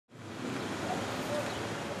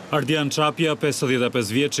Ardian Çapja,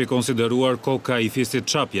 55 vjeç, i konsideruar koka i fisit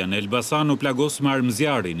Çapja në Elbasan, u plagos me armë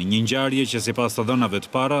zjarri në një ngjarje që sipas të dhënave të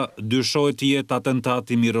para dyshohet të jetë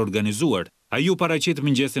atentati mirë organizuar. Ai u paraqit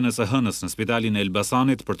mëngjesin e së hënës në spitalin e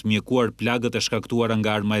Elbasanit për të mjekuar plagët e shkaktuara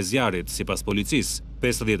nga arma e zjarrit, sipas policisë.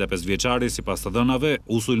 55 vjeçari, sipas të dhënave,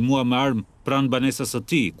 u sulmua me armë pranë banesës së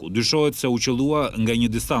tij, ku dyshohet se u qellua nga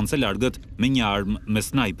një distancë e largët me një armë me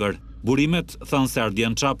Snajper. Burimet thanë se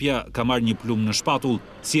Ardian Çapja ka marrë një plumb në shpatull,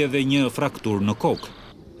 si edhe një frakturë në kokë.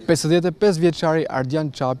 55 vjeçari Ardian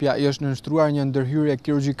Çapja i është nënshtruar një ndërhyrje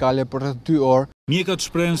kirurgjikale për rreth 2 orë. Mjekët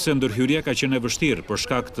shprehen se ndërhyrja ka qenë e vështirë për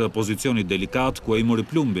shkak të pozicionit delikat ku ai mori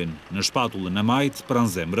plumbin në shpatullën e majt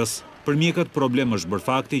pranë zemrës. Për mjekët problem është bërë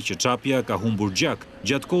fakti që Çapja ka humbur gjak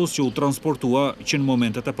gjatë kohës që u transportua që në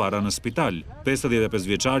momentet e para në spital. 55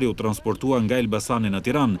 vjeçari u transportua nga Elbasani në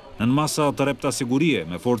Tiranë në masa të repta sigurie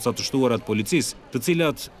me forca të shtuara të policisë, të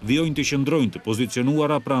cilat vijojnë të qëndrojnë të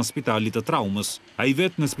pozicionuara pranë spitalit të traumës. Ai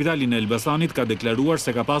vetë në spitalin e Elbasanit ka deklaruar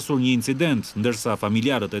se ka pasur një incident, ndërsa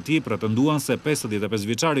familjarët e tij pretenduan se 55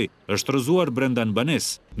 vjeçari është rrëzuar brenda në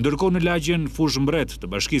banesë. Ndërkohë në lagjen Fushë Mbret të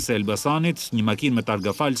bashkisë e Elbasanit, një makinë me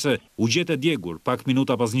targa false u gjet e djegur pak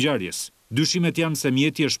minuta pas ngjarjes. Dyshimet janë se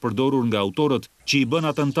mjeti është përdorur nga autorët që i bën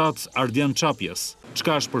atentat Ardian Çapjas,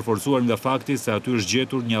 çka është përforcuar nga fakti se aty është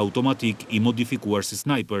gjetur një automatik i modifikuar si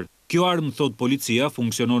Snajper. Kjo armë, thot policia,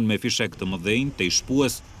 funksionon me fishekë të mëdhenj, ndaj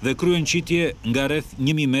dhe kryen qitje nga rreth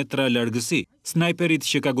 1000 metra largësi. Snajperit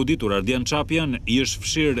që ka goditur Ardian Çapjan i është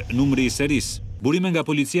fshirë numri i serisë. Burime nga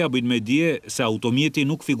policia bëjnë me dije se automjeti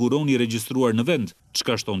nuk figuron i regjistruar në vend,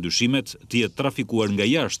 çka shton dyshimet të jetë trafikuar nga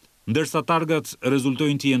jashtë, ndërsa targat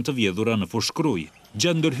rezultojnë të jenë të vjedhura në fushkruj.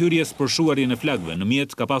 Gjatë ndërhyrjes për shuarjen e flagëve në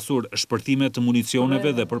mjet ka pasur shpërthime të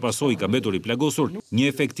municioneve dhe përpasoj ka mbetur i plagosur një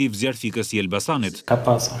efektiv zjarfikës i Elbasanit. Ka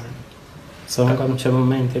pasur, se unë kam që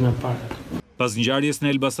momentin e parë. Pas ngjarjes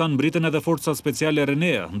në Elbasan mbritën edhe forcat speciale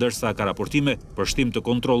Renea, ndërsa ka raportime për shtim të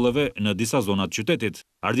kontrolleve në disa zonat qytetit.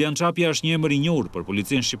 Ardian Çapja është një emër i njohur për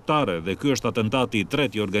policinë shqiptare dhe ky është atentati i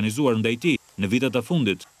tretë i organizuar ndaj tij në vitet e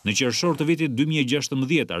fundit. Në qershor të vitit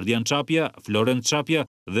 2016, Ardian Çapja, Florent Çapja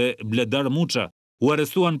dhe Bledar Muça u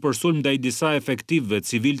arrestuan për sulm ndaj disa efektivëve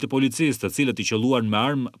civil të policisë, të cilët i qelluan me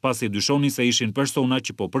armë pasi dyshonin se ishin persona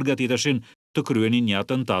që po përgatiteshin të kryenin një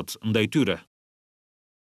atentat ndaj tyre.